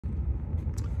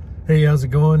Hey, how's it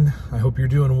going? I hope you're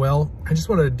doing well. I just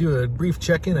wanted to do a brief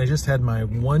check-in. I just had my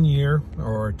 1 year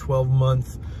or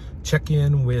 12-month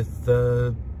check-in with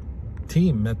the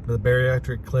team at the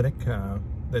bariatric clinic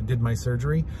that did my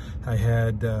surgery. I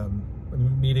had a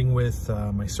meeting with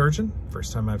my surgeon,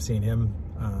 first time I've seen him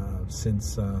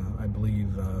since I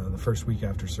believe the first week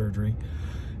after surgery,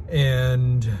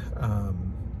 and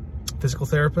physical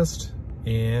therapist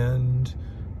and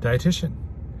dietitian.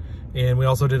 And we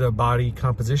also did a body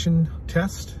composition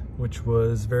test, which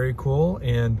was very cool.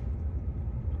 And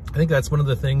I think that's one of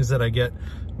the things that I get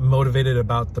motivated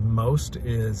about the most,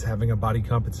 is having a body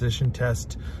composition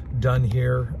test done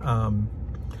here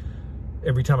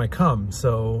every time I come.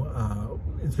 So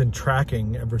it's been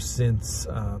tracking ever since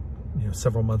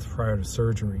several months prior to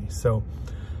surgery. So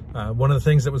one of the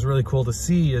things that was really cool to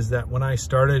see is that when I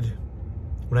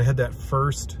had that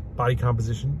first body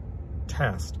composition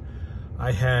test,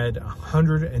 I had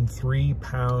 103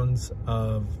 pounds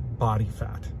of body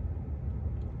fat.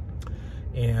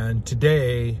 And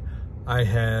today I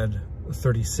had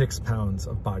 36 pounds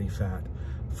of body fat,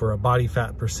 for a body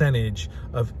fat percentage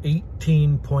of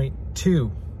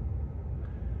 18.2.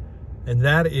 And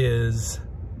that is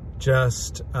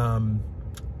just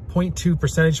 0.2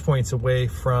 percentage points away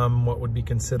from what would be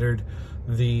considered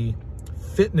the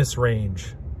fitness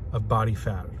range of body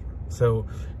fat. So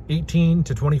 18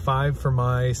 to 25 for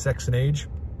my sex and age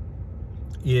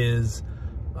is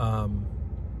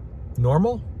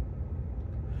normal,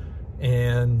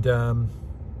 and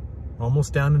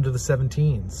almost down into the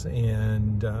 17s.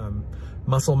 And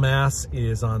muscle mass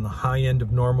is on the high end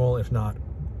of normal, if not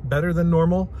better than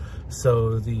normal.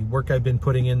 So the work I've been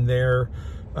putting in there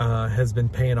has been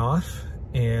paying off,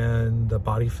 and the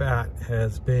body fat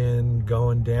has been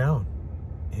going down.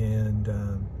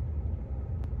 And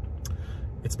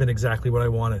it's been exactly what I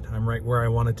wanted. I'm right where I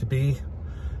want it to be.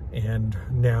 And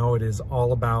now it is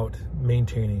all about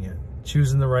maintaining it,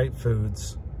 choosing the right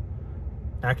foods,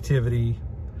 activity,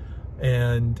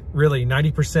 and really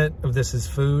 90% of this is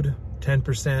food,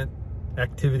 10%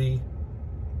 activity,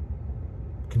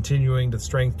 continuing the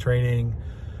strength training,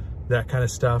 that kind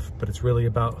of stuff. But it's really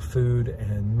about food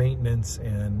and maintenance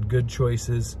and good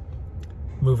choices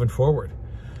moving forward.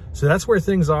 So that's where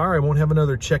things are. I won't have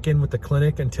another check-in with the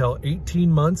clinic until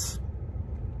 18 months.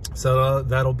 So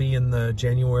that'll be in the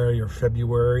January or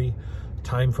February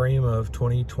timeframe of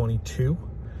 2022.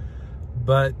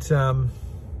 But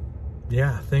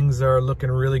yeah, things are looking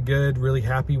really good, really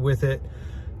happy with it.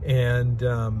 And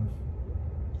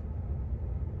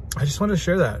I just wanted to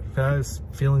share that. I was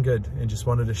feeling good and just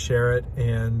wanted to share it.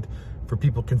 And for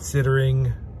people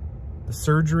considering the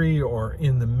surgery or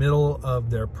in the middle of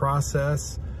their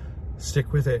process,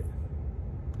 stick with it.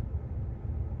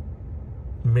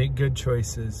 Make good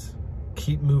choices.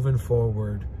 Keep moving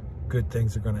forward. Good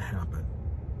things are going to happen.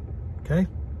 Okay?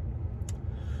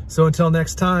 So until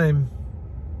next time,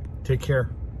 take care.